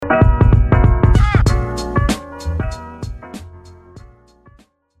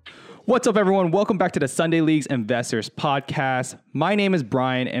What's up, everyone? Welcome back to the Sunday League's Investors Podcast. My name is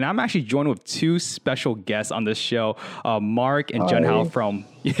Brian, and I'm actually joined with two special guests on this show, Mark and Junhao from...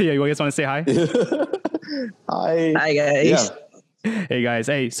 Yeah, you guys want to say hi? Hi. Hi, guys. Yeah. Hey, guys.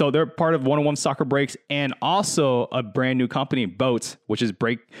 Hey, so they're part of 101 Soccer Breaks and also a brand new company, Boats, which is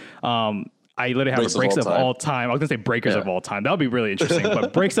Break... I literally have breaks of all time. I was going to say breakers of all time. That would be really interesting.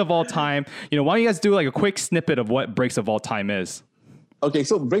 But breaks of all time. You know, why don't you guys do like a quick snippet of what breaks of all time is? Okay,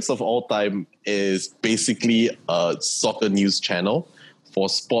 so Breaks of All Time is basically a soccer news channel for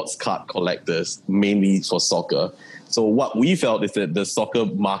sports card collectors, mainly for soccer. So what we felt is that the soccer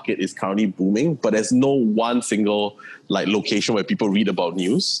market is currently booming, but there's no one single like location where people read about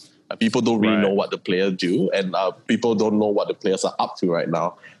news. People don't really know what the players do, and people don't know what the players are up to right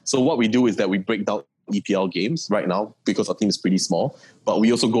now. So what we do is that we break down EPL games right now because our team is pretty small, but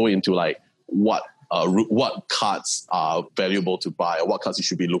we also go into like what cards are valuable to buy or what cards you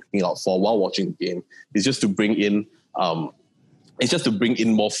should be looking out for while watching the game. It's just to bring in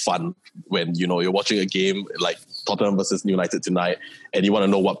more fun when you're watching a game like Tottenham versus United tonight, and you want to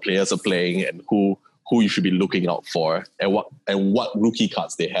know what players are playing and who you should be looking out for, and what rookie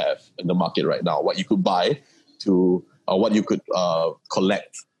cards they have in the market right now, what you could buy to what you could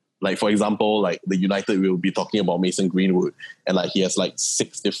collect. Like, for example, like the United, we'll be talking about Mason Greenwood, and like he has like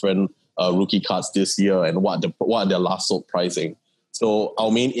 6 different rookie cards this year, and what are their last sold pricing. So our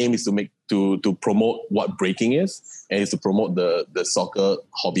main aim is to promote what breaking is, and is to promote the soccer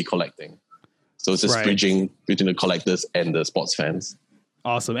hobby collecting. So it's just bridging between the collectors and the sports fans.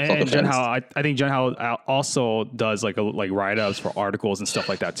 Awesome. And Junhao, I think Junhao also does like write-ups for articles and stuff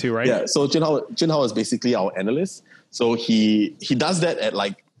like that too, right? Yeah. So Junhao is basically our analyst. So he does that at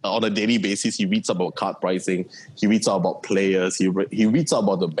like on a daily basis. He reads about card pricing. He reads out about players. He reads out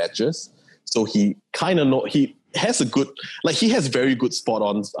about the matches. So he kind of he has very good spot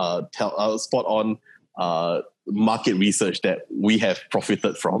on market research that we have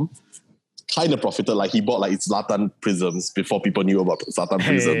profited from. Kind of profited, like he bought like Zlatan prisms before people knew about Zlatan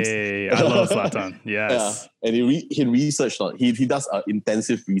prisms. Hey, I love Zlatan. Yes. Yeah. And he researched on, he does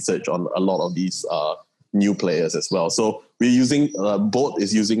intensive research on a lot of these new players as well. So we're using, Boat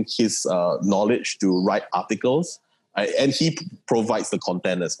is using his knowledge to write articles, and he provides the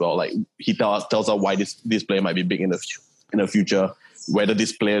content as well. Like he tells us why this player might be big in the future, whether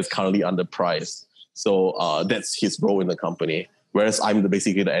this player is currently underpriced. So that's his role in the company. Whereas I'm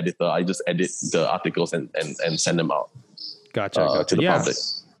basically the editor. I just edit the articles and send them out. Gotcha. To the public.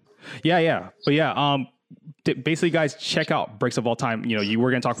 Yeah. But basically, guys, check out Breaks of All Time.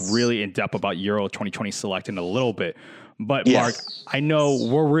 We're going to talk really in depth about Euro 2020 Select in a little bit. But Mark, I know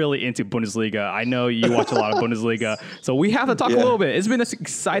we're really into Bundesliga. I know you watch a lot of Bundesliga, so we have to talk a little bit. It's been an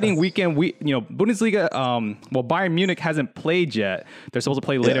exciting weekend. Bundesliga. Bayern Munich hasn't played yet. They're supposed to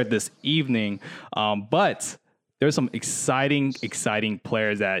play later this evening, but there's some exciting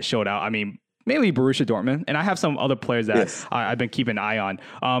players that showed out. I mean, mainly Borussia Dortmund, and I have some other players that I've been keeping an eye on.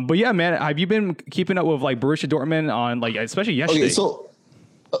 But yeah, man, have you been keeping up with like Borussia Dortmund on like especially yesterday? So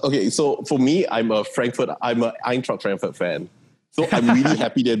for me, I'm an Eintracht Frankfurt fan. So I'm really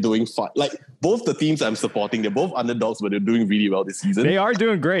happy they're doing fine. Like both the teams I'm supporting, they're both underdogs, but they're doing really well this season. They are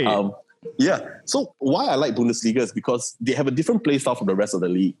doing great. So why I like Bundesliga is because they have a different play style from the rest of the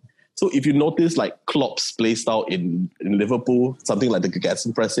league. So if you notice like Klopp's play style in Liverpool, something like the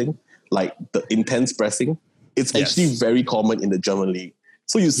Gegenpressing pressing, like the intense pressing, it's actually very common in the German league.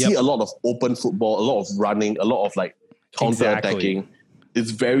 So you see a lot of open football, a lot of running, a lot of like counter-attacking. Exactly.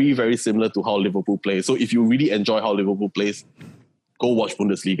 It's very, very similar to how Liverpool plays. So if you really enjoy how Liverpool plays, go watch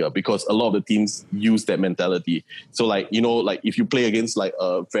Bundesliga because a lot of the teams use that mentality. So like, if you play against like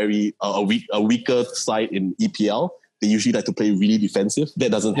a weaker side in EPL, they usually like to play really defensive.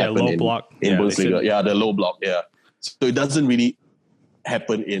 That doesn't happen in Bundesliga. Yeah, the low block. Yeah. So it doesn't really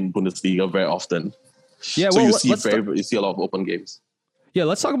happen in Bundesliga very often. Yeah, so you see a lot of open games. Yeah,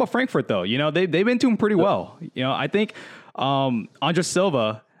 let's talk about Frankfurt though. They've been doing pretty well. I think Andres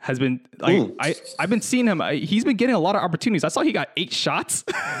Silva has been I've been seeing him. He's been getting a lot of opportunities. I saw he got 8 shots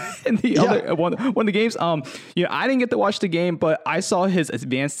in the other one of the games. I didn't get to watch the game, but I saw his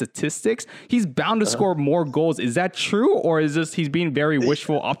advanced statistics. He's bound to score more goals. Is that true, or is this he's being very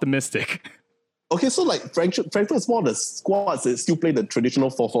wishful optimistic? Okay, so like Frankfurt is one of the squads that still play the traditional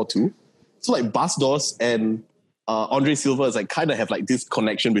 4-4-2. So like Bas Dost and Andre Silva is like kind of have like this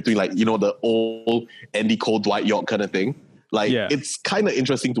connection between like the old Andy Cole, Dwight York kind of thing. Like it's kind of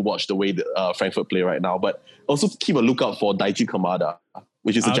interesting to watch the way that Frankfurt play right now, but also keep a lookout for Daichi Kamada,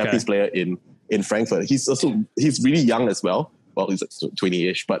 which is a Japanese player in Frankfurt. He's really young as well. Well, he's like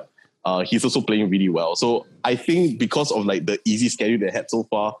 20-ish, but he's also playing really well. So I think because of like the easy schedule they had so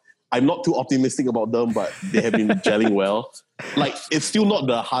far, I'm not too optimistic about them, but they have been gelling well. Like, it's still not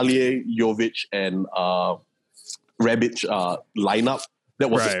the Halie, Jovic, and Rebic lineup. That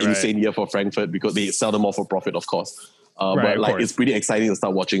was an insane year for Frankfurt because they sell them all for profit, of course. But like, it's pretty exciting to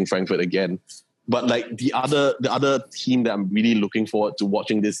start watching Frankfurt again. But like the other team that I'm really looking forward to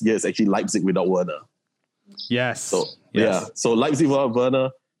watching this year is actually Leipzig without Werner. Yes. So yeah. So Leipzig without Werner,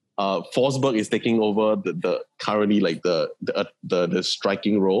 Forsberg is taking over the currently like the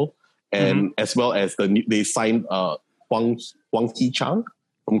striking role, and as well as they signed Huang Ki-chang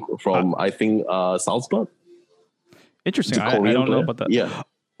from I think Salzburg. Interesting. I don't know about that. Yeah.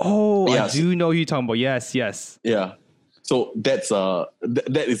 Oh, yeah. I do know who you're talking about. Yes. Yeah. So that's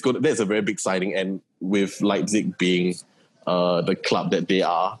that is good. That's a very big signing, and with Leipzig being the club that they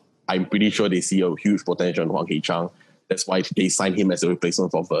are, I'm pretty sure they see a huge potential in Huang Hee-chang. That's why they signed him as a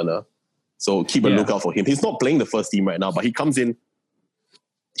replacement for Werner. So keep a lookout for him. He's not playing the first team right now, but he comes in.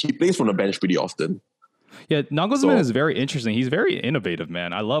 He plays from the bench pretty often. Yeah, Nagelsmann is very interesting. He's very innovative,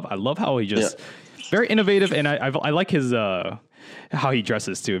 man. I love how he just very innovative, and I like his how he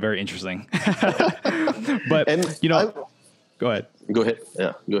dresses too. Very interesting. But go ahead.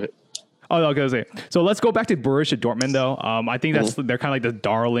 Yeah, go ahead. Oh, I was gonna say. So let's go back to Borussia Dortmund, though. I think they're kind of like the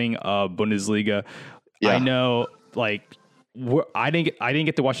darling of Bundesliga. Yeah. I know, like, I didn't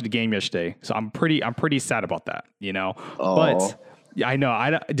get to watch the game yesterday, so I'm pretty sad about that. But I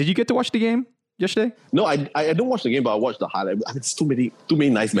know. Did you get to watch the game yesterday? No, I don't watch the game, but I watched the highlight. I mean, it's too many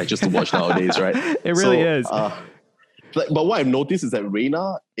nice matches to watch nowadays, right? It really is. But what I've noticed is that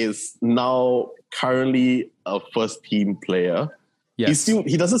Reina is now currently a first team player. Yes.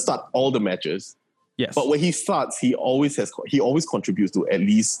 He doesn't start all the matches. Yes. But when he starts, he always contributes to at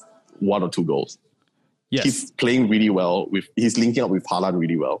least 1 or 2 goals. Yes. He's playing really well he's linking up with Haaland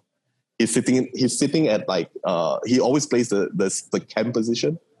really well. He's sitting at like he always plays the cam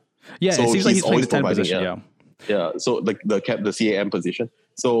position. Yeah, so it seems like he's playing the 10 position, Yeah. So like the CAM position.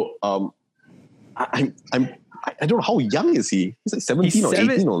 So I don't know, how young is he? He's like 17 or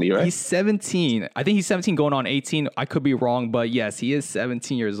 18 only, right? He's 17. I think he's 17 going on 18. I could be wrong, but yes, he is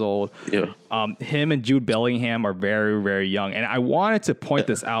 17 years old. Yeah. Him and Jude Bellingham are very, very young. And I wanted to point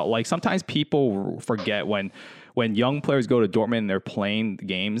this out. Like, sometimes people forget when young players go to Dortmund and they're playing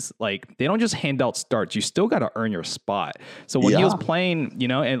games, like, they don't just hand out starts. You still got to earn your spot. So when he was playing,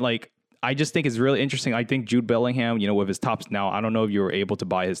 and like, I just think it's really interesting. I think Jude Bellingham, with his Tops Now, I don't know if you were able to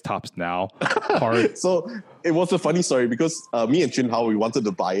buy his Tops Now card. So it was a funny story because me and Chin Hao, we wanted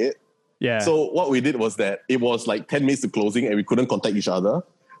to buy it. Yeah. So what we did was that it was like 10 minutes to closing and we couldn't contact each other.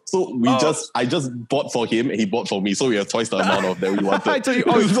 So I just bought for him and he bought for me. So we have twice the amount of that we wanted.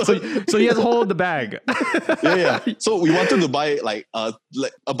 so he has a hole in the bag. Yeah. So we wanted to buy like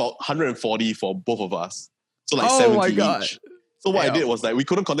about 140 for both of us. So like 70 each. So what I did was like, we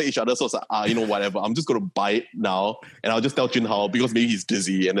couldn't contact each other. So I was like, whatever. I'm just going to buy it now. And I'll just tell Jun Hao because maybe he's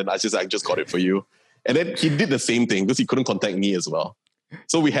busy. And then I just got it for you. And then he did the same thing because he couldn't contact me as well.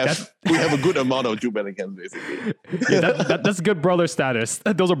 So we have a good amount of Jude Bellingham basically. Yeah, that's good brother status.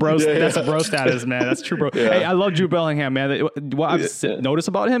 Those are bros. Yeah. That's bro status, man. That's true, bro. Yeah. Hey, I love Jude Bellingham, man. What I've noticed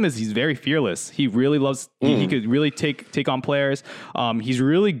about him is he's very fearless. He really loves. He could really take on players. He's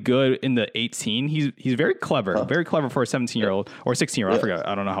really good in the 18. He's very clever. Very clever for a 17-year-old or 16-year-old. I forgot.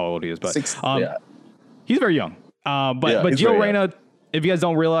 I don't know how old he is, but he's very young. But Gio Reyna. If you guys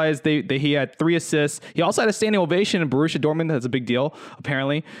don't realize, he had 3 assists. He also had a standing ovation in Borussia Dortmund. That's a big deal,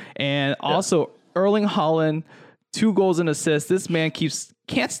 apparently. And also, Erling Haaland, 2 goals and assists. This man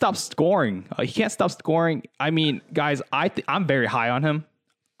can't stop scoring. He can't stop scoring. I mean, guys, I'm very high on him.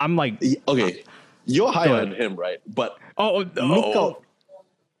 I'm like... Okay, you're high on him, right? But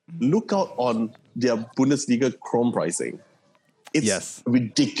look out on their Bundesliga Chrome pricing. It's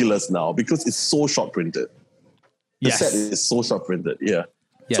ridiculous now because it's so short printed. The set is so short printed, Yes,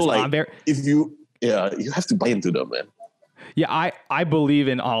 so like, you have to buy into them, man. Yeah, I believe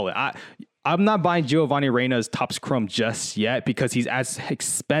in Haaland. I'm not buying Giovanni Reina's Topps Chrome just yet because he's as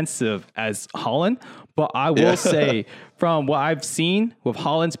expensive as Haaland. But I will say, from what I've seen with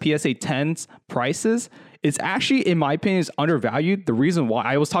Haaland's PSA 10's prices, it's actually, in my opinion, is undervalued. The reason why,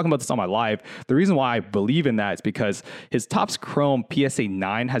 I was talking about this on my live, the reason why I believe in that is because his Topps Chrome PSA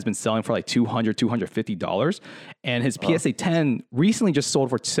 9 has been selling for like $200, $250. And his PSA 10 recently just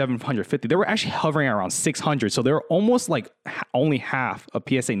sold for $750. They were actually hovering around $600. So they're almost like only half of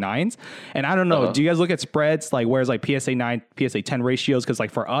PSA 9s. And I don't know, do you guys look at spreads? Like, where's like PSA 9, PSA 10 ratios? Because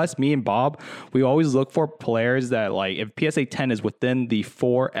like for us, me and Bob, we always look for players that like, if PSA 10 is within the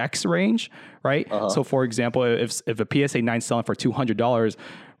 4X range, right? So for example, if a PSA 9 selling for $200,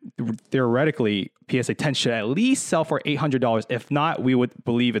 theoretically, PSA 10 should at least sell for $800. If not, we would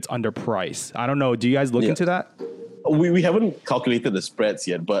believe it's underpriced. I don't know. Do you guys look into that? We haven't calculated the spreads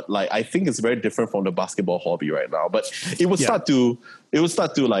yet, but like I think it's very different from the basketball hobby right now. But it will start to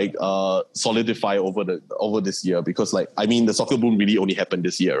like solidify over this year, because like I mean the soccer boom really only happened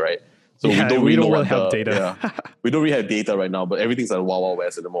this year, right? So we don't really have data. We don't really have data right now, but everything's at a wild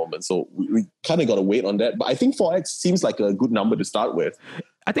west at the moment. So we kind of got to wait on that. But I think 4x seems like a good number to start with.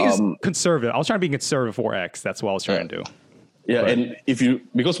 I think it's conservative. I was trying to be conservative 4x. That's what I was trying to do. Yeah, and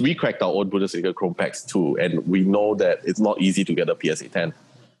because we cracked our own Bundesliga Chrome packs too, and we know that it's not easy to get a PSA 10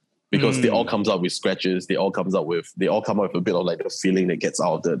 because they all comes out with scratches. They all come up with a bit of like the feeling that gets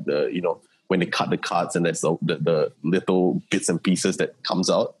out of the when they cut the cards, and that's the little bits and pieces that comes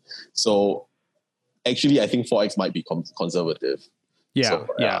out. So actually, I think 4x might be conservative. Yeah.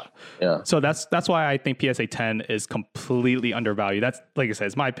 So that's why I think PSA 10 is completely undervalued. That's, like I said,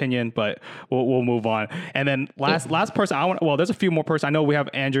 it's my opinion, but we'll move on. And then last person there's a few more persons. I know we have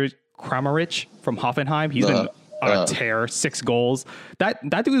Andrew Kramaric from Hoffenheim. He's been on a tear, 6 goals. That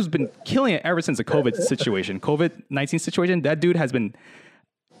dude has been killing it ever since the COVID-19 situation. That dude has been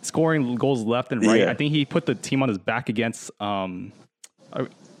scoring goals left and right. Yeah. I think he put the team on his back against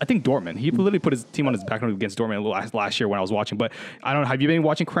I think Dortmund. He literally put his team on his back against Dortmund last year when I was watching. But I don't know. Have you been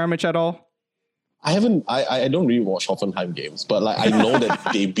watching Kramaric at all? I haven't. I don't really watch Hoffenheim games, but like I know that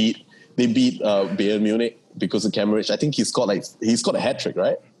they beat Bayern Munich because of Kramaric. I think he scored a hat trick,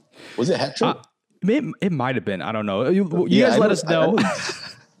 right? Was it a hat trick? It might have been. I don't know. You guys let us know.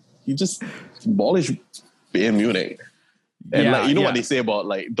 He just abolished Bayern Munich. And what they say about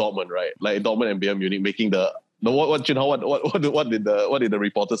like Dortmund, right? Like Dortmund and Bayern Munich making what did the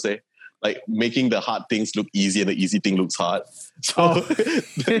reporter say? Like making the hard things look easy and the easy thing looks hard. So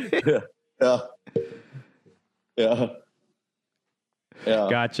yeah.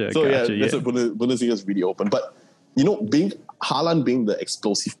 Gotcha. So that's what Bundesliga is really open. But Haaland being the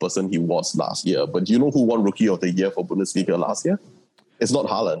explosive person he was last year, but do you know who won Rookie of the Year for Bundesliga last year? It's not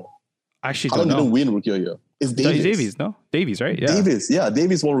Haaland. Actually, Haaland didn't win Rookie of the Year. It's Davies. Davies, no? Davies, right? Yeah.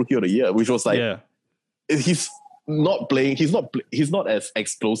 Davies won Rookie of the Year, which was like he's not as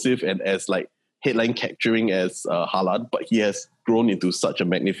explosive and as like headline capturing as Haaland, but he has grown into such a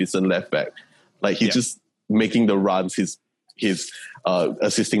magnificent left back. Like he's just making the runs, he's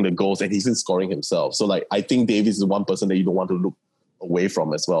assisting the goals, and he's been scoring himself. So like I think Davies is one person that you don't want to look away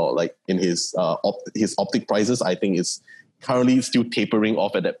from as well. Like in his optic prices, I think is currently still tapering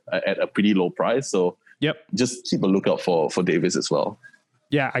off at a pretty low price. So just keep a lookout for Davies as well.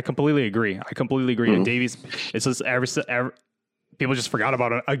 Yeah, I completely agree. And Davies, it's just people just forgot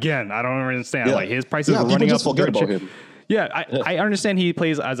about it again. I don't understand. Yeah. Like his prices are running up. Forget about him. Yeah, I understand he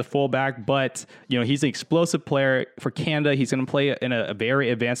plays as a fullback, but he's an explosive player for Canada. He's going to play in a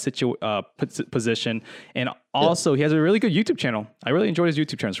very advanced position, and also he has a really good YouTube channel. I really enjoy his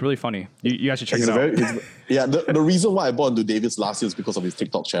YouTube channel. It's really funny. You guys should check it out. The reason why I bought into Davies last year is because of his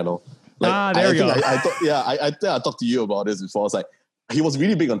TikTok channel. Like, there we go. I talked to you about this before. I was like, he was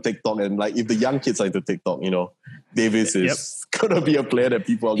really big on TikTok, and like if the young kids are into TikTok, Davies is gonna be a player that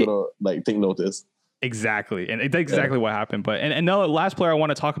people are gonna like take notice. Exactly. And that's exactly what happened. But and the last player I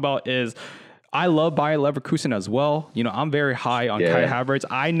want to talk about is I love Bayer Leverkusen as well. I'm very high on Kai Havertz.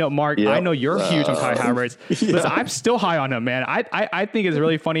 I know, Mark, I know you're huge on Kai Havertz. Listen, I'm still high on him, man. I think it's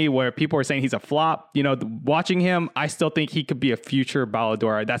really funny where people are saying he's a flop. Watching him, I still think he could be a future Ballon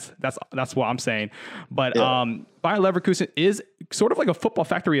d'Or. That's what I'm saying. But Bayer Leverkusen is sort of like a football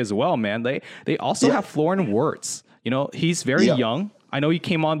factory as well, man. They also have Florian Wirtz. He's very young. I know he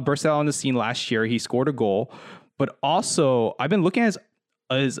came burst out on the scene last year. He scored a goal, but also I've been looking at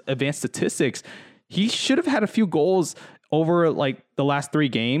his advanced statistics. He should have had a few goals over like the last 3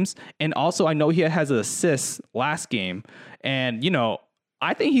 games. And also I know he has an assist last game. And,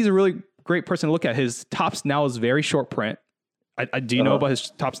 I think he's a really great person to look at. His tops now is very short print. Do you know about his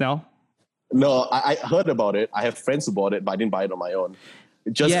tops now? No, I heard about it. I have friends who bought it, but I didn't buy it on my own.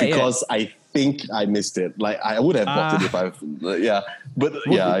 Just because I think I missed it. Like I would have bought it if I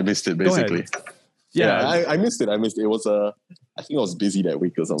missed it basically. I missed it. It was I think I was busy that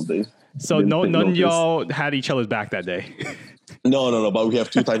week or something. So none of y'all had each other's back that day. No. But we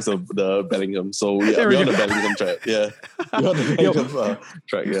have 2 times of the Bellingham, so we're on the Bellingham track. Yeah, we're on the Bellingham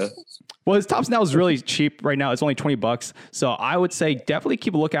track. Yeah. Well, his tops now is really cheap right now. It's only $20. So I would say definitely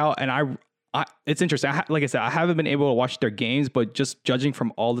keep a lookout. And it's interesting. Like I said, I haven't been able to watch their games, but just judging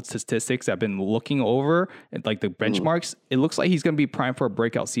from all the statistics I've been looking over, like the benchmarks, it looks like he's going to be primed for a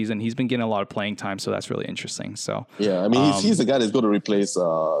breakout season. He's been getting a lot of playing time, so that's really interesting. So yeah, I mean, he's the guy that's going to replace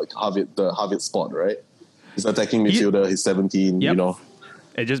Harvard spot, right? He's attacking midfielder. He's 17.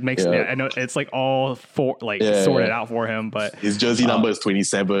 It just makes I know it's like all sorted out for him, but his jersey number is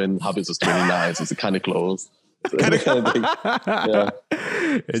 27, Habib's was 29, so it's kind of close. Kind of thing. Yeah.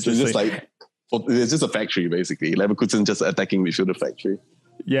 It's just like it's just a factory basically. Leverkusen just attacking midfielder factory.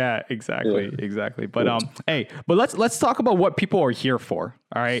 Yeah, exactly. But hey, but let's talk about what people are here for.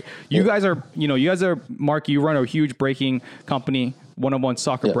 All right, you guys are Mark. You run a huge breaking company, 101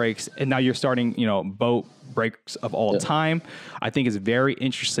 Soccer Breaks, and now you're starting boat breaks of all time. I think it's very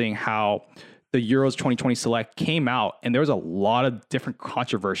interesting how the Euros 2020 Select came out, and there was a lot of different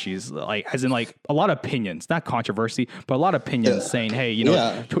controversies, as in a lot of opinions, not controversy, but a lot of opinions saying, hey,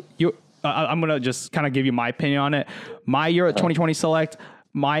 I'm gonna just kind of give you my opinion on it. My Euro 2020 Select.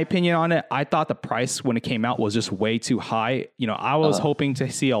 My opinion on it, I thought the price when it came out was just way too high. I was hoping to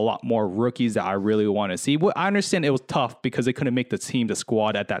see a lot more rookies that I really want to see. Well, I understand it was tough because they couldn't make the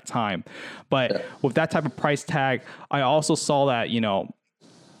squad at that time. But with that type of price tag, I also saw that,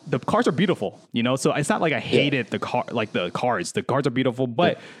 the cards are beautiful, so it's not like I hated the cards. The cards are beautiful,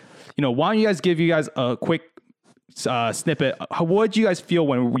 but, why don't you guys give you guys a quick snippet? What did you guys feel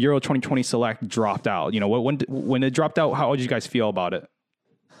when Euro 2020 Select dropped out? When it dropped out, how did you guys feel about it?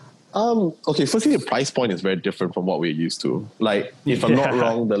 Okay, firstly, the price point is very different from what we're used to. If I'm not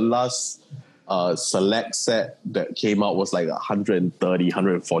wrong, the last Select set that came out was 130,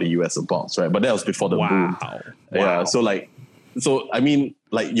 140 US a box, right? But that was before the boom. Yeah, so I mean,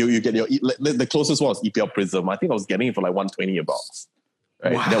 you get the closest one was EPL Prism. I think I was getting it for 120 a box.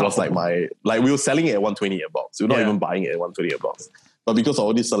 Right? Wow. That was we were selling it at 120 a box. We were not even buying it at 120 a box. But because of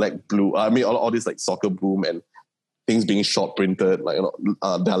all this Select blue, all this soccer boom and things being short printed, there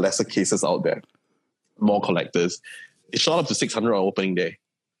are lesser cases out there, more collectors. It shot up to 600 on opening day.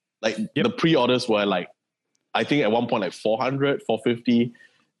 The pre-orders were I think at one point 400, 450.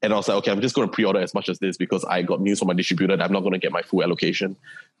 And I was like, okay, I'm just going to pre-order as much as this because I got news from my distributor that I'm not going to get my full allocation.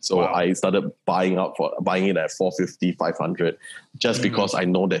 So I started buying it at 450, 500, just because I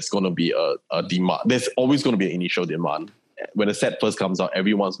know there's going to be a demand. There's always going to be an initial demand. When a set first comes out,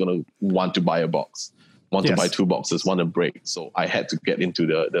 everyone's going to want to buy a box. Want to buy 2 boxes, want to break. So I had to get into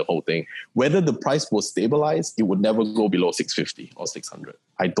the whole thing. Whether the price was stabilized, it would never go below 650 or 600.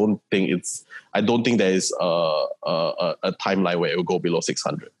 I don't think there is a timeline where it will go below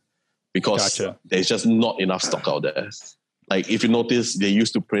 600 because there's just not enough stock out there. If you notice, they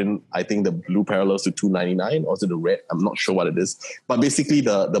used to print, I think the blue parallels to 299, or is it the red? I'm not sure what it is. But basically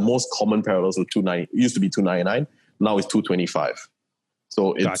the most common parallels were used to be 299. Now it's 225.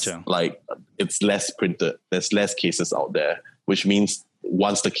 So it's it's less printed. There's less cases out there, which means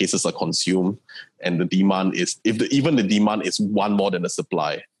once the cases are consumed and the demand is, even the demand is one more than the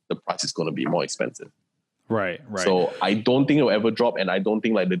supply, the price is going to be more expensive. Right. So I don't think it will ever drop, and I don't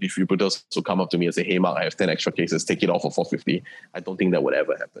think the distributors will come up to me and say, "Hey, Mark, I have 10 extra cases. Take it off for 450." I don't think that would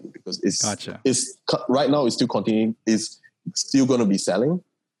ever happen because it's right now it's still continuing. It's still going to be selling.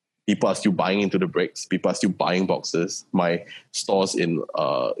 People are still buying into the breaks. People are still buying boxes. My stores in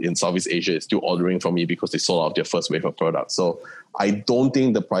Southeast Asia is still ordering from me because they sold out their first wave of products. So I don't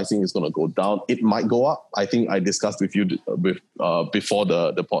think the pricing is going to go down. It might go up. I think I discussed with you before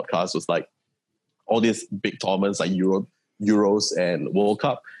the podcast was all these big tournaments like Euros and World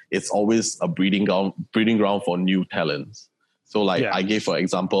Cup. It's always a breeding ground for new talents. So I gave an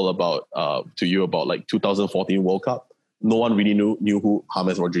example about to you about 2014 World Cup. No one really knew who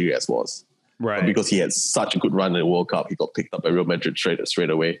James Rodriguez was. Right. But because he had such a good run in the World Cup, he got picked up by Real Madrid straight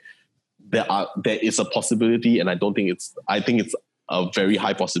away. There is a possibility, and I think it's a very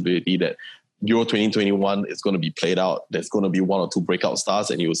high possibility that Euro 2021 is going to be played out. There's going to be 1 or 2 breakout stars,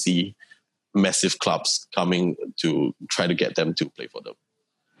 and you'll see massive clubs coming to try to get them to play for them.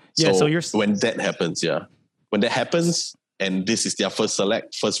 Yeah. So when that happens, and this is their first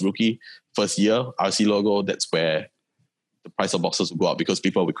select, first rookie, first year RC logo, that's where the price of boxes will go up because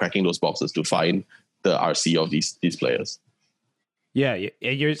people will be cracking those boxes to find the RC of these players. Yeah.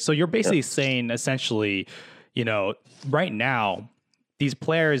 You're basically saying essentially, right now, these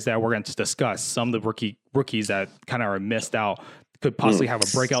players that we're going to discuss, some of the rookies that kind of are missed out could possibly have a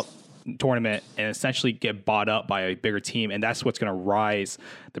breakout tournament and essentially get bought up by a bigger team. And that's what's going to rise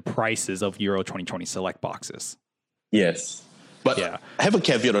the prices of Euro 2020 Select boxes. Yes. But I have a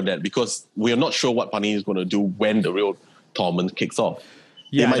caveat on that because we are not sure what Panini is going to do when the real tournament kicks off.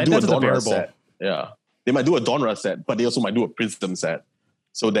 Yeah, they might do a Donruss set. Yeah. They might do a Donruss set, but they also might do a Prism set.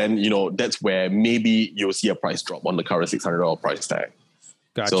 So then, that's where maybe you'll see a price drop on the current $600 price tag.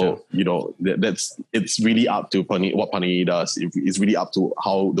 Gotcha. So, it's really up to what Panini does. It's really up to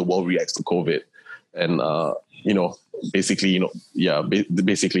how the world reacts to COVID. And, basically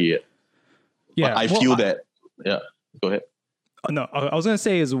it. Yeah. I feel that, go ahead. No, I was gonna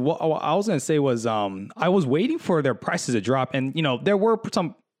say is what I was gonna say was I was waiting for their prices to drop, and there were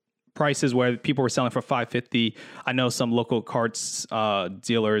some prices where people were selling for 550. I know some local cards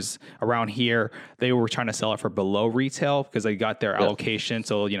dealers around here, they were trying to sell it for below retail because they got their allocation.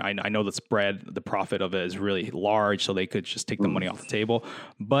 So I know the spread, the profit of it is really large, so they could just take the money off the table.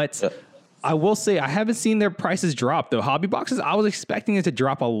 But I will say I haven't seen their prices drop. The hobby boxes, I was expecting it to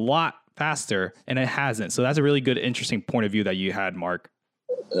drop a lot faster, and it hasn't. So that's a really good, interesting point of view that you had, Mark.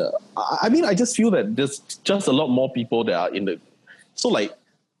 I mean, I just feel that there's just a lot more people that are in the. So like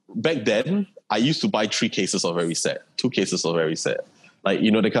back then, I used to buy 3 cases of every set, 2 cases of every set. Like, the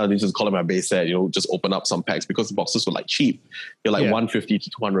kind of thing, just call it my base set, just open up some packs because the boxes were like cheap. They're like 150 to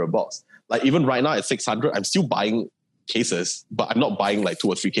 200 a box. Like even right now at 600, I'm still buying cases, but I'm not buying like 2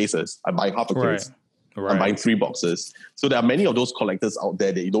 or 3 cases. I'm buying half a case. Right. I'm buying 3 boxes. So there are many of those collectors out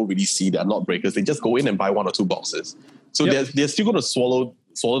there that you don't really see. They're not breakers. They just go in and buy 1 or 2 boxes. So they're still going to swallow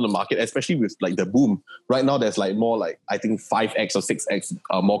the market, especially with like the boom. Right now, there's like more like, I think 5x or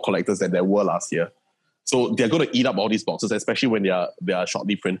 6x more collectors than there were last year. So they're going to eat up all these boxes, especially when they are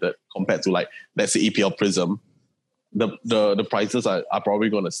shortly printed compared to like, let's say EPL Prism. The prices are probably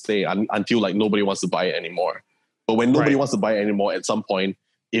going to stay until like nobody wants to buy it anymore. But when nobody wants to buy it anymore, at some point,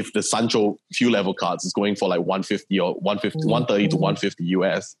 if the Sancho few level cards is going for like 150 or 130 to 150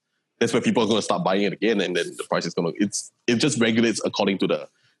 US, that's where people are going to start buying it again, and then the price is going to. It just regulates according to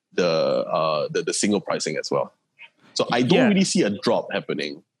the single pricing as well. So I don't really see a drop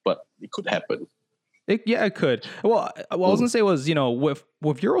happening, but it could happen. It could. Well, what I was gonna say was,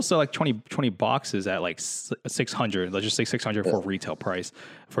 with Euro Select 20 boxes at like 600, let's just say 600 for retail price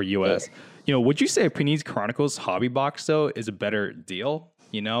for US. Would you say Panini Chronicles hobby box though is a better deal?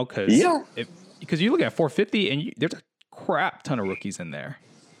 Because you look at 450 and there's a crap ton of rookies in there.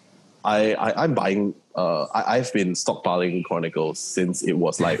 I'm buying. I've been stockpiling Chronicles since it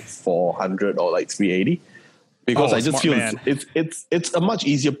was like 400 or like 380, because I just feel it's a much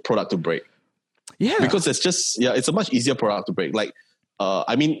easier product to break. Yeah, because it's a much easier product to break. Like,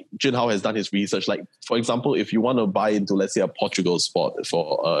 I mean, Junhao has done his research. Like, for example, if you want to buy into, let's say, a Portugal spot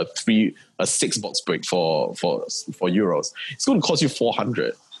for a 6 box break for Euros, it's going to cost you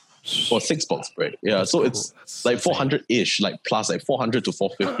 400 for a 6 box break. Yeah, that's so cool. It's like 400-ish, like plus like 400 to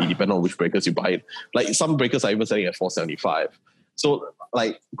 450, depending on which breakers you buy it. Like some breakers are even selling at 475. So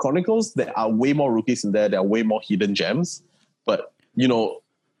like Chronicles, there are way more rookies in there. There are way more hidden gems, but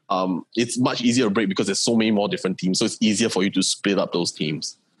it's much easier to break because there's so many more different teams. So it's easier for you to split up those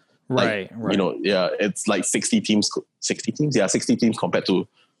teams. Right. It's like 60 teams. Yeah, 60 teams compared to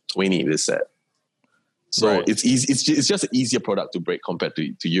 20 this set. So it's easy. It's just an easier product to break compared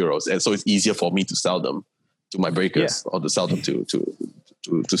to Euros, and so it's easier for me to sell them to my breakers or to sell them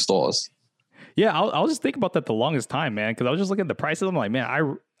to stores. Yeah, I'll just think about that the longest time, man, because I was just looking at the prices. I'm like,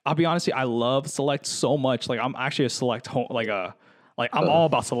 man, I'll be honest with you, I love Select so much. Like I'm actually a Select I'm all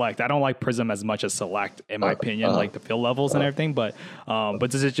about Select. I don't like Prism as much as Select, in my opinion, like the fill levels and everything. But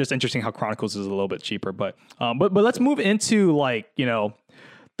this is just interesting how Chronicles is a little bit cheaper. But let's move into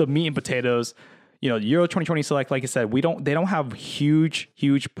the meat and potatoes. Euro 2020 Select, like I said, they don't have huge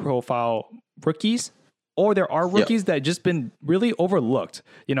profile rookies, or there are rookies that just been really overlooked.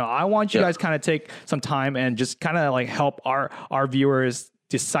 I want you guys kind of take some time and just kind of like help our viewers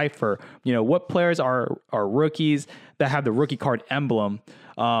decipher, what players are rookies that have the rookie card emblem.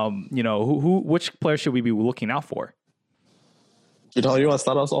 Which players should we be looking out for? You want to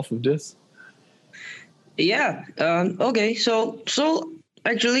start us off with this? Yeah. Okay. So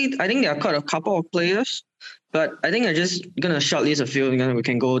actually, I think there are quite a couple of players, but I think I'm just gonna shortlist a few, and then we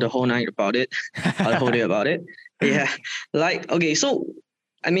can go the whole night about it, the whole day about it. Yeah. Okay. So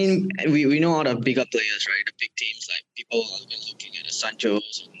I mean, we know all the bigger players, right? The big teams, like people have been looking at the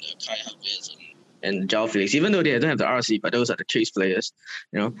Sanchos and the Kai Havertz and João Felix, even though they don't have the RC, but those are the chase players,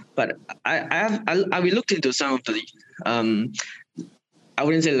 But we looked into some of the, I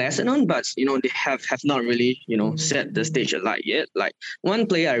wouldn't say lesser known, but they have not really set the stage alight yet. Like one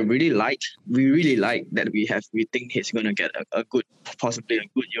player we really like that we think he's gonna get possibly a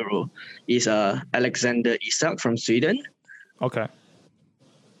good Euro is Alexander Isak from Sweden. Okay.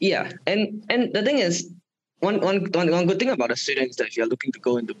 Yeah, and the thing is, one good thing about the Sweden is that if you're looking to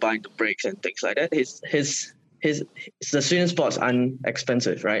go into buying the breaks and things like that, the Sweden spots aren't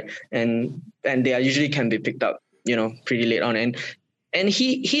expensive, right? And they are usually can be picked up, pretty late on. And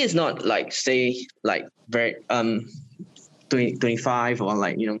he is not like say like very 25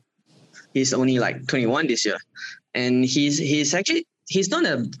 or he's only like 21 this year, and he's not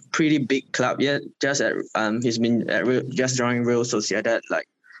a pretty big club yet. Just he's been just joining Real Sociedad like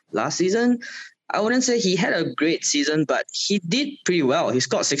last season. I wouldn't say he had a great season, but he did pretty well. He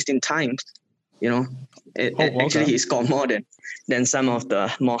scored 16 times. Actually, he scored more than some of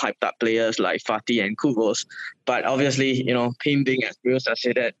the more hyped up players like Fatih and Kuvos. But obviously, him being at Real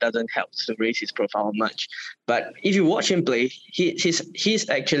Sociedad doesn't help to raise his profile much. But if you watch him play, he's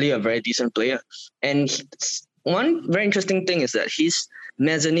actually a very decent player. And one very interesting thing is that his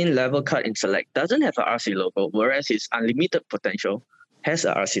mezzanine level card in Select doesn't have an RC logo, whereas his unlimited potential has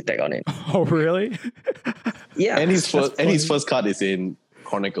an RC tag on it. Oh, really? Yeah. And his first card is in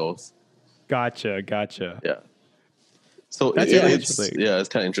Chronicles. Gotcha. Yeah. So That's it's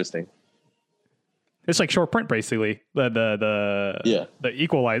kind of interesting. It's like short print, basically. The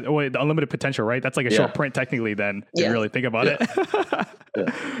equalize, the unlimited potential, right? That's like a short print, technically. Then, if you really think about it.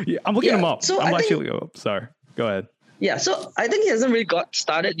 I'm looking him up. So sorry. Go ahead. Yeah, so I think he hasn't really got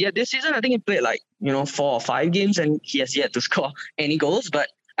started yet this season. I think he played 4 or 5 games, and he has yet to score any goals. But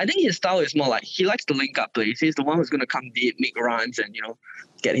I think his style is more like he likes to link up plays. He's the one who's going to come deep, make runs, and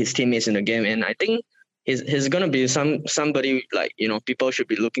get his teammates in the game. And I think he's going to be somebody people should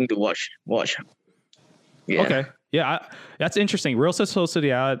be looking to watch. Yeah. Okay. Yeah, that's interesting. Real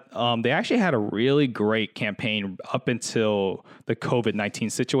Sociedad, they actually had a really great campaign up until the COVID-19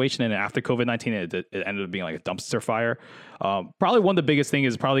 situation. And after COVID-19, it ended up being like a dumpster fire. Probably one of the biggest things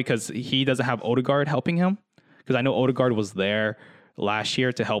is probably because he doesn't have Odegaard helping him. Because I know Odegaard was there last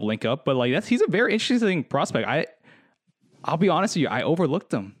year to help link up. But he's a very interesting prospect. I'll be honest with you, I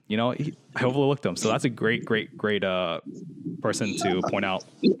overlooked him. I overlooked him. So that's a great person to point out.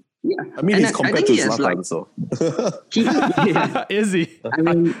 Yeah. I mean, he's compared to Zlatan, so. Is he? I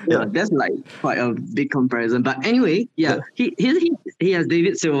mean, that's quite a big comparison. But anyway, he has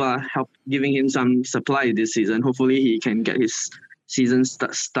David Silva giving him some supply this season. Hopefully, he can get his season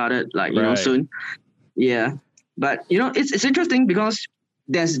started soon. Yeah, but it's interesting because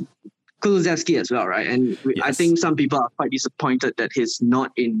there's Kulusevski as well, right? And I think some people are quite disappointed that he's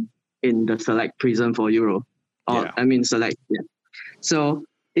not in the Select Prism for Euro. Select. Yeah. So.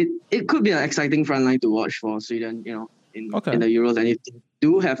 It could be an exciting front line to watch for Sweden, in the Euros. And if they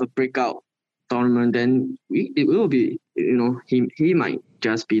do have a breakout tournament, then it will be, he might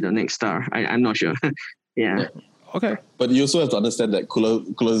just be the next star. I'm not sure. Yeah. Okay. But you also have to understand that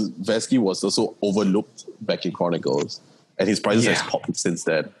Kulusevski was also overlooked back in Chronicles, and his prices has popped since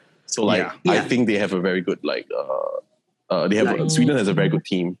then. So I think they have a very good Sweden has a very good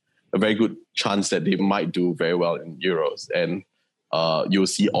team, a very good chance that they might do very well in Euros, and you'll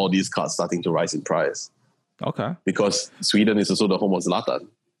see all these cards starting to rise in price. Okay. Because Sweden is also the home of Zlatan.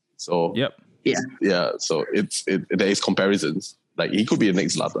 So so there is comparisons. He could be the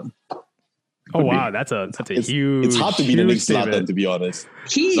next Zlatan. Oh wow, that's a huge. It's hard to be the next Zlatan, to be honest.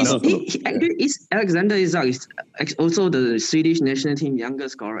 Alexander Isak is also the Swedish national team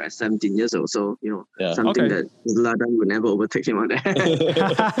youngest scorer at 17 years old. So something that Zlatan would never overtake him on there.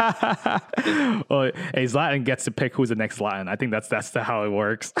 Well, hey, Zlatan gets to pick who's the next Zlatan. I think that's how it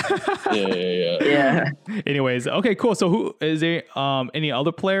works. Yeah. Anyways, okay, cool. So who is there? Any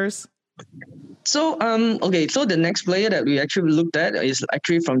other players? So so the next player that we actually looked at is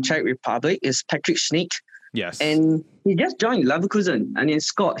actually from Czech Republic, is Patrick Schick. Yes. And he just joined Leverkusen, and he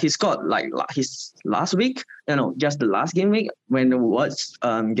scored his last week, just the last game week when the Watts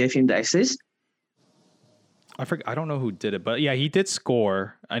gave him the assist. I forget, I don't know who did it, but yeah, he did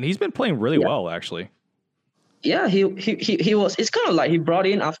score, and he's been playing really well actually. Yeah, he was. It's kind of like he brought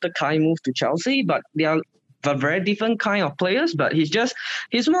in after Kai moved to Chelsea, but they are a very different kind of players. But he's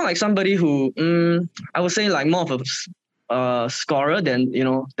more like somebody who I would say more of a scorer than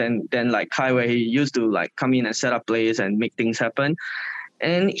like Kai, where he used to come in and set up plays and make things happen.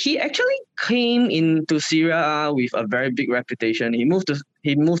 And he actually came into Serie A with a very big reputation. He moved to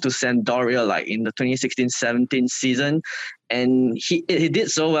Sampdoria in the 2016-17 season, and he did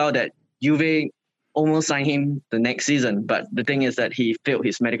so well that Juve almost signed him the next season. But the thing is that he failed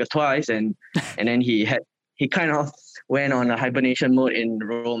his medical twice, and then he kind of went on a hibernation mode in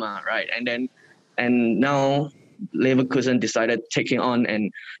Roma, right? And now Leverkusen decided to take him on,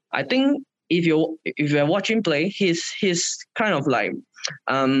 and I think if you're watching play, he's kind of like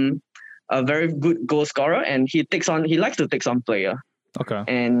a very good goal scorer, and he likes to take on player. Okay.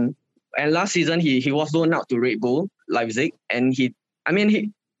 And last season he was loaned out to Red Bull Leipzig, and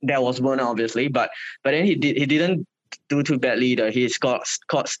that was Werner obviously, but then he didn't do too badly. He scored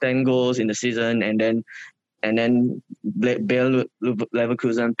 10 goals in the season, and then Bayer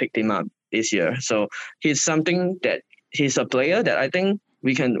Leverkusen picked him up this year. So he's a player that I think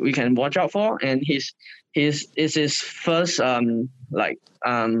we can watch out for, and it's his first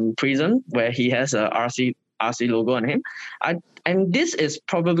Prism where he has a RC logo on him. And this is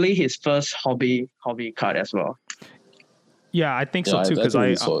probably his first hobby card as well. Yeah, I think so too. Because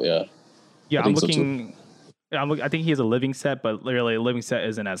I'm looking. I think he has a living set, but literally a living set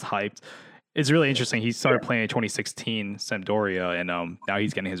isn't as hyped. It's really interesting. He started playing in 2016 Sampdoria, and now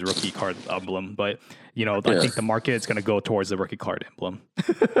he's getting his rookie card emblem. But I think the market is going to go towards the rookie card emblem.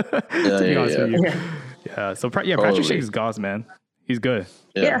 To be honest with you. Yeah. So Patrick Schick is Gauss, man. He's good.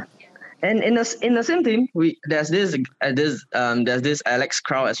 Yeah. And in the same team, there's this Alex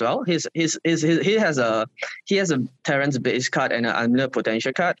Crow as well. He has a Terrence base card and an unlimited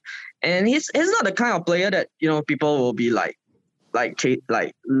potential card, and he's not the kind of player that people will be likes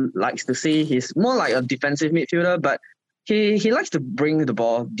to see. He's more like a defensive midfielder, but he likes to bring the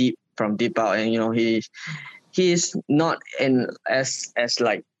ball from deep out, and he's not in as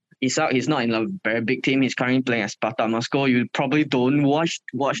like Isak. He's not in a very big team. He's currently playing at Sparta Moscow. You probably don't watch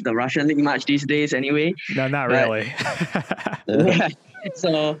the Russian league much these days anyway. No, not really. Yeah.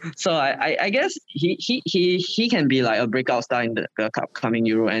 So I guess he can be like a breakout star in the upcoming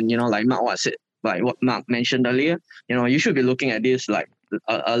Euro, and like what Mark mentioned earlier, you should be looking at this like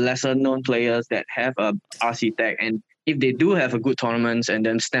a lesser known players that have a RC tag, and if they do have a good tournaments and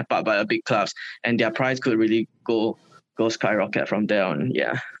then step up by a big clubs, and their price could really go skyrocket from there on.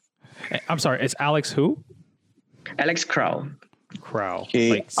 Yeah. I'm sorry, it's Alex who? Alex Crow. Kral.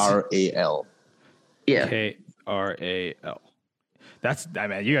 Kral. Yeah. Kral.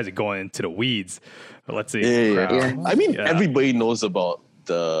 You guys are going into the weeds. But let's see. Yeah. I mean, everybody knows about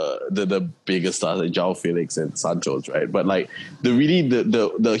the biggest stars like João Felix and Sancho's, right? But like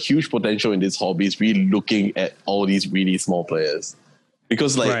the huge potential in this hobby is really looking at all these really small players,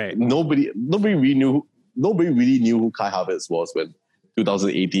 because nobody really knew who Kai Havertz was when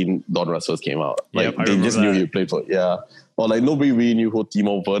 2018 Donruss first came out. Like they just knew he played for or like nobody really knew who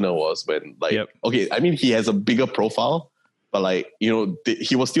Timo Werner was when okay, I mean he has a bigger profile, but like he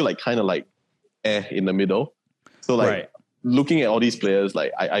was still like kind of like in the middle. So like looking at all these players,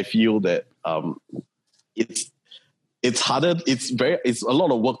 like I feel that it's harder. It's a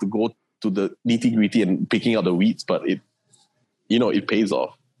lot of work to go to the nitty gritty and picking out the weeds, but it pays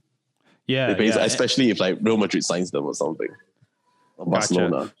off. Yeah, it pays, especially if like Real Madrid signs them or something. Or Barcelona.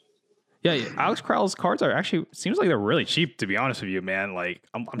 Gotcha. Yeah, Alex Kral's cards are actually seems like they're really cheap, to be honest with you, man. Like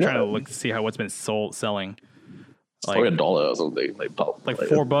I'm trying to look to see what's been selling. Like $1 or something, like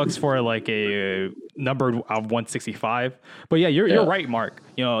 $4 for like a number of 165. But yeah, you're right, Mark.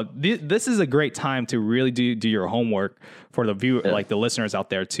 This is a great time to really do your homework for the viewer, like the listeners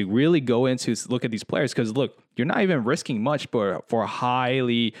out there, to really go into look at these players, because look, you're not even risking much for a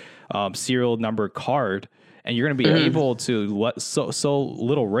highly serial number card, and you're going to be able to let so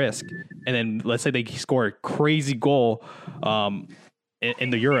little risk, and then let's say they score a crazy goal.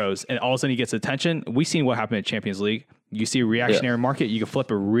 In the Euros, and all of a sudden he gets attention. We've seen what happened in Champions League. You see a reactionary market, you can flip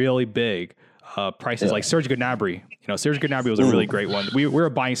a really big prices like Serge Gnabry. Serge Gnabry was a really great one. We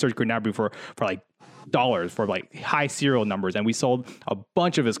were buying Serge Gnabry for like dollars for like high serial numbers, and we sold a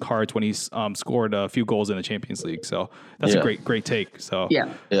bunch of his cards when he scored a few goals in the Champions League. So that's a great take. So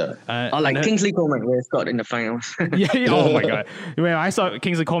Kingsley Coman, where he scored in the finals. Oh my god, man! I saw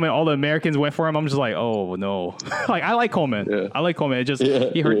Kingsley Coman. All the Americans went for him. I'm just like, oh no. Like I like Coman. I like Coman. It just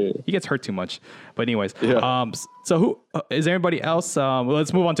he gets hurt too much. But anyways, so who is there? Anybody else?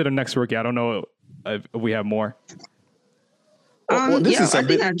 Let's move on to the next rookie. I don't know if we have more. This is a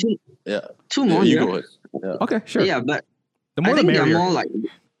bit. Actually, two Yeah, more. you go ahead. Yeah. Okay, sure. Yeah, but the more I think the merrier. they're more like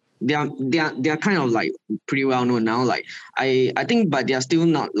they're kind of like pretty well known now. Like I think, but they're still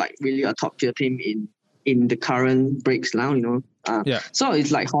not like really a top tier team in the current breaks now. So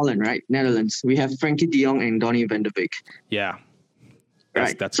it's like Holland, right? Netherlands. We have Frankie De Jong and Donny van de Beek. Yeah.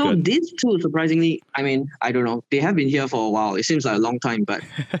 That's so good. These two, surprisingly, I mean, I don't know, they have been here for a while. It seems like a long time, but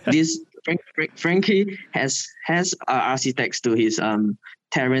this Frankie has RC tags to his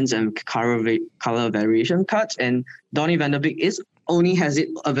Terrence and color variation cards, and Donny van de Beek only has it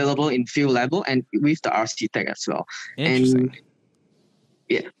available in field level and with the RC tag as well. Interesting.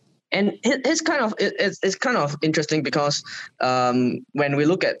 And it's kind of interesting because when we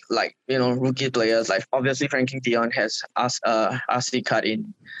look at rookie players, like obviously Frankie De Jong has RC card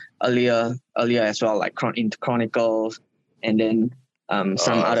in earlier as well, like into Chronicles, and then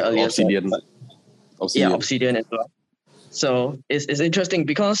some other earlier Obsidian. Obsidian as well. So it's interesting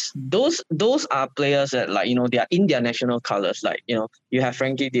because those are players that they are in their national colors. Like you have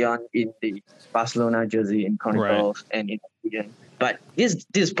Frankie De Jong in the Barcelona jersey in Chronicles and in Obsidian. But this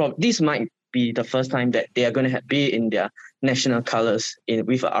might be the first time that they are going to be in their national colors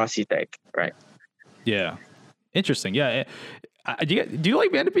with an RC tag, right? Yeah, interesting. Yeah, do you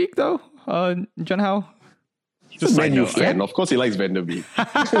like Van de Beek though, John Howe? Just Man U fan. Yeah. Of course, he likes Van der Beek.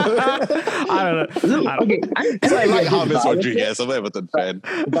 I don't know. Okay, I like James Rodriguez. I'm an Everton fan.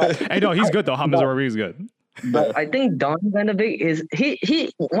 Hey, no, he's good though. James Rodriguez is good. But I think Don Van de Beek is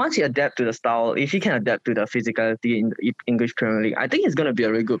he once he adapt to the style, if he can adapt to the physicality in the English Premier League, I think he's gonna be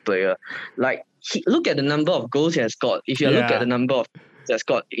a really good player. Like look at the number of goals he has got. If you look at the number of he has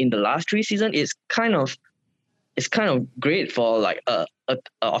got in the last 3 seasons, it's kind of great for like a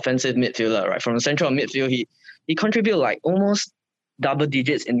offensive midfielder, right? From the central midfield, he contributed like almost double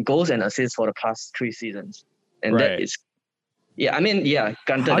digits in goals and assists for the past 3 seasons, and that is. Yeah, I mean, yeah.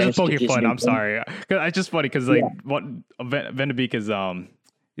 Granted, I was just poking fun. I'm sorry. It's just funny because what Van de Beek is.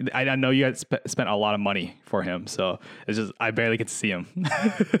 I know you guys spent a lot of money for him, so it's just I barely get to see him.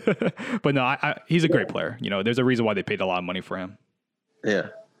 But no, he's a great player. You know, there's a reason why they paid a lot of money for him. Yeah.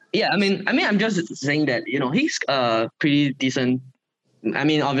 Yeah, I mean, I'm just saying that he's pretty decent. I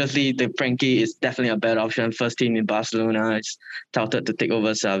mean, obviously, the Frankie is definitely a better option. First team in Barcelona, it's touted to take over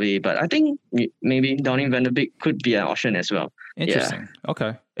Xavi, but I think maybe Donny Van de Beek could be an option as well. Interesting. Yeah.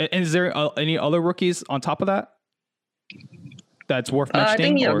 Okay. And is there any other rookies on top of that that's worth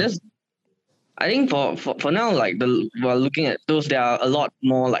mentioning? I think for now, like we're looking at those, there are a lot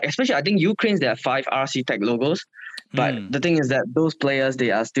more. Like especially, I think Ukraine's there are 5 RC Tech logos. But the thing is that those players, they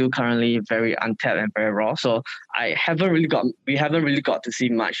are still currently very untapped and very raw. So we haven't really got to see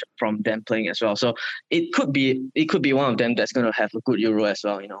much from them playing as well. So it could be one of them that's going to have a good Euro as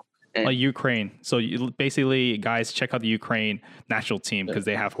well, And like Ukraine. So basically, guys, check out the Ukraine national team because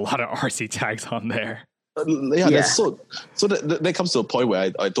they have a lot of RC tags on there. So that comes to a point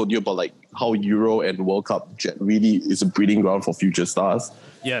where I told you about like how Euro and World Cup really is a breeding ground for future stars.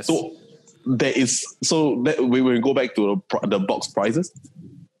 Yes. We will go back to the box prizes.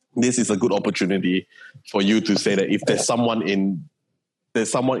 This is a good opportunity for you to say that if there's someone in the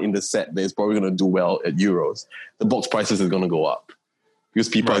set that is probably going to do well at Euros, the box prices is going to go up because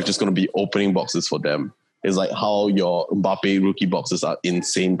people are just going to be opening boxes for them. It's like how your Mbappe rookie boxes are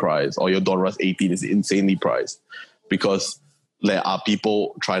insane price, or your Donruss 18 is insanely priced because there are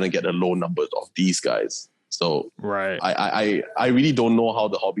people trying to get the low numbers of these guys. So I really don't know how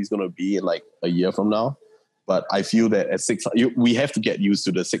the hobby is going to be in like a year from now, but I feel that at we have to get used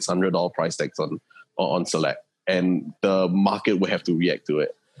to the $600 price tags on Select, and the market will have to react to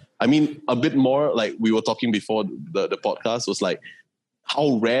it. I mean, a bit more like we were talking before the podcast was like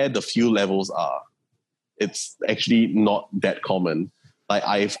how rare the fuel levels are. It's actually not that common. Like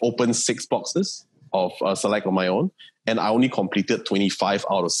I've opened 6 boxes of Select on my own, and I only completed 25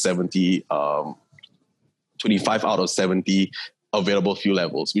 out of 70. 25 out of 70 available fuel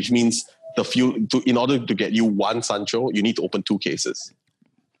levels, which means in order to get you 1 Sancho, you need to open 2 cases.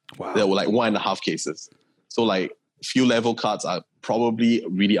 Wow. There were like 1.5 cases. So like fuel level cards are probably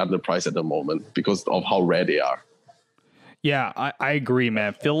really underpriced at the moment because of how rare they are. Yeah, I agree,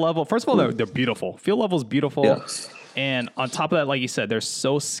 man. Fuel level, first of all, they're beautiful. Fuel level is beautiful. Yeah. And on top of that, like you said, they're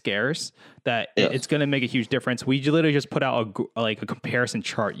so scarce that it's going to make a huge difference. We literally just put out a comparison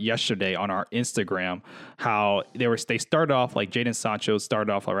chart yesterday on our Instagram, how they started off like Jadon Sancho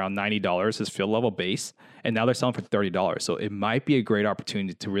started off around $90, his field level base, and now they're selling for $30. So it might be a great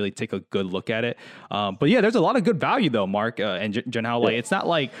opportunity to really take a good look at it. But yeah, there's a lot of good value though, Mark and Junhao. Like it's not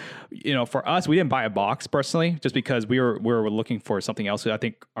like, for us, we didn't buy a box personally, just because we were looking for something else. I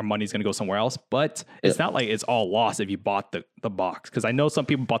think our money's going to go somewhere else, but it's not like it's all lost if you bought the box. Cause I know some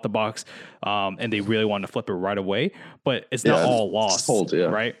people bought the box and they really wanted to flip it right away, but it's not all lost,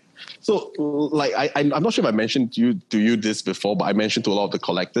 right? So, like, I'm not sure if I mentioned to you this before, but I mentioned to a lot of the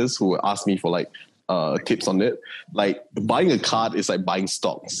collectors who asked me for like tips on it. Like, buying a card is like buying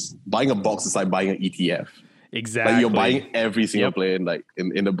stocks. Buying a box is like buying an ETF. Exactly. Like, you're buying every single player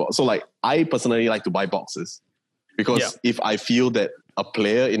in the box. So, like, I personally like to buy boxes because if I feel that a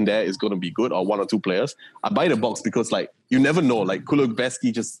player in there is going to be good, or 1 or 2 players, I buy the box because, like, you never know. Like,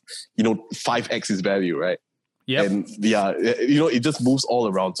 Kulusevski just 5x his value, right? Yeah. And it just moves all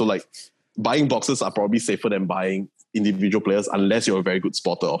around. So like buying boxes are probably safer than buying individual players unless you're a very good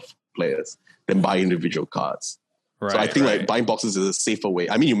spotter of players than buying individual cards. Right, so I think like buying boxes is a safer way.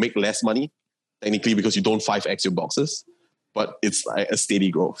 I mean, you make less money technically because you don't 5x your boxes, but it's like a steady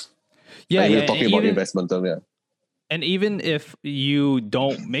growth. Yeah. We're talking about investment term, And even if you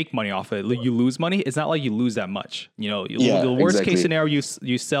don't make money off it, you lose money. It's not like you lose that much. The worst case scenario,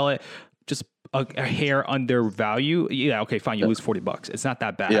 you sell it just a hair under value. Yeah, okay, fine. You lose $40. It's not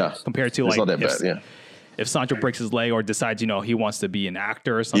that bad compared to like. It's not that bad. if Sancho breaks his leg or decides, he wants to be an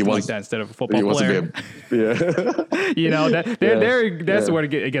actor or something like that instead of a football player. That's where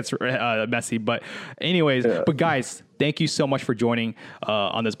it gets messy. But anyways, but guys, thank you so much for joining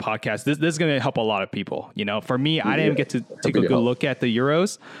on this podcast. This is going to help a lot of people. For me, I didn't get to take a good look at the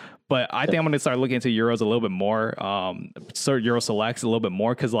Euros. But I think I'm going to start looking into Euros a little bit more, start Euro Selects a little bit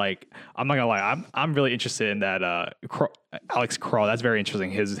more, because I'm not going to lie, I'm really interested in that Alex Kroll. That's very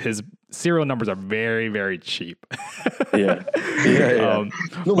interesting. His serial numbers are very, very cheap. No,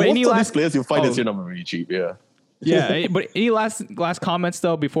 but most of these players, you'll find his serial number very cheap. Yeah. Yeah. But any last comments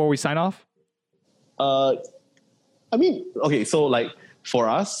though before we sign off? Okay, so for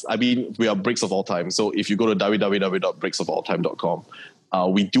us, we are Breaks of All Time. So if you go to www.breaksofalltime.com,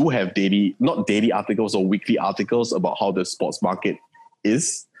 we do have not daily articles or weekly articles about how the sports market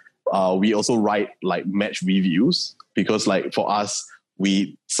is. We also write match reviews because for us,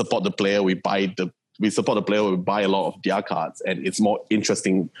 we support the player, we support the player, we buy a lot of their cards, and it's more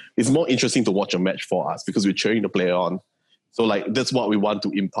interesting. It's more interesting to watch a match for us because we're cheering the player on. So that's what we want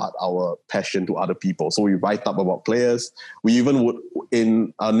to impart our passion to other people. So we write up about players. We even would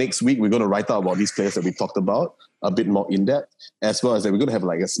in next week, we're going to write up about these players that we talked about a bit more in depth, as well as that we're going to have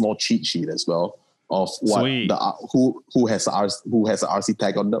a small cheat sheet as well of what who has a RC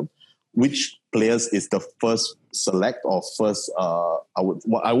tag on them, which players is the first select or first I won't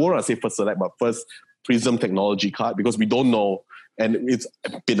want to say first select, but first Prism technology card, because we don't know. And it's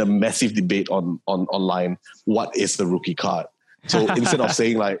been a massive debate on online. What is the rookie card? So instead of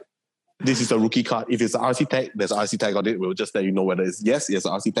saying this is a rookie card, if it's an RC tag, there's an RC tag on it. We'll just let you know whether it's yes, there's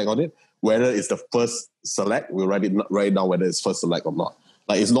an RC tag on it. Whether it's the first select, we'll write down whether it's first select or not.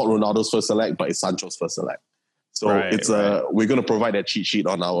 It's not Ronaldo's first select, but it's Sancho's first select. So we're going to provide that cheat sheet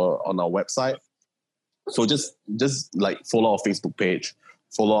on our website. So just follow our Facebook page,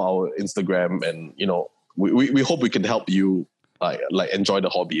 follow our Instagram, and we hope we can help you enjoy the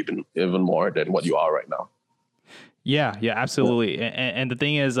hobby even more than what you are right now. Yeah, absolutely. Yeah. And the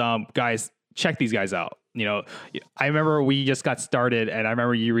thing is, guys, check these guys out. I remember we just got started, and I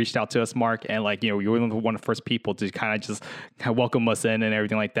remember you reached out to us, Mark, and you were one of the first people to kind of just welcome us in and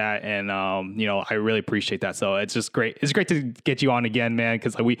everything like that. And I really appreciate that. So it's just great. It's great to get you on again, man,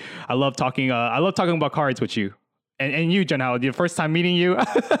 because I love talking. I love talking about cards with you. And you, John Howell, the first time meeting you.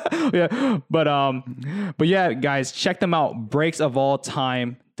 Yeah. But yeah, guys, check them out.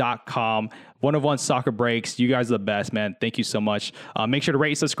 breaksofalltime.com. One of one soccer breaks. You guys are the best, man. Thank you so much. Make sure to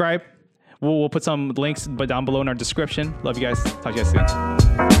rate and subscribe. We'll put some links down below in our description. Love you guys. Talk to you guys soon.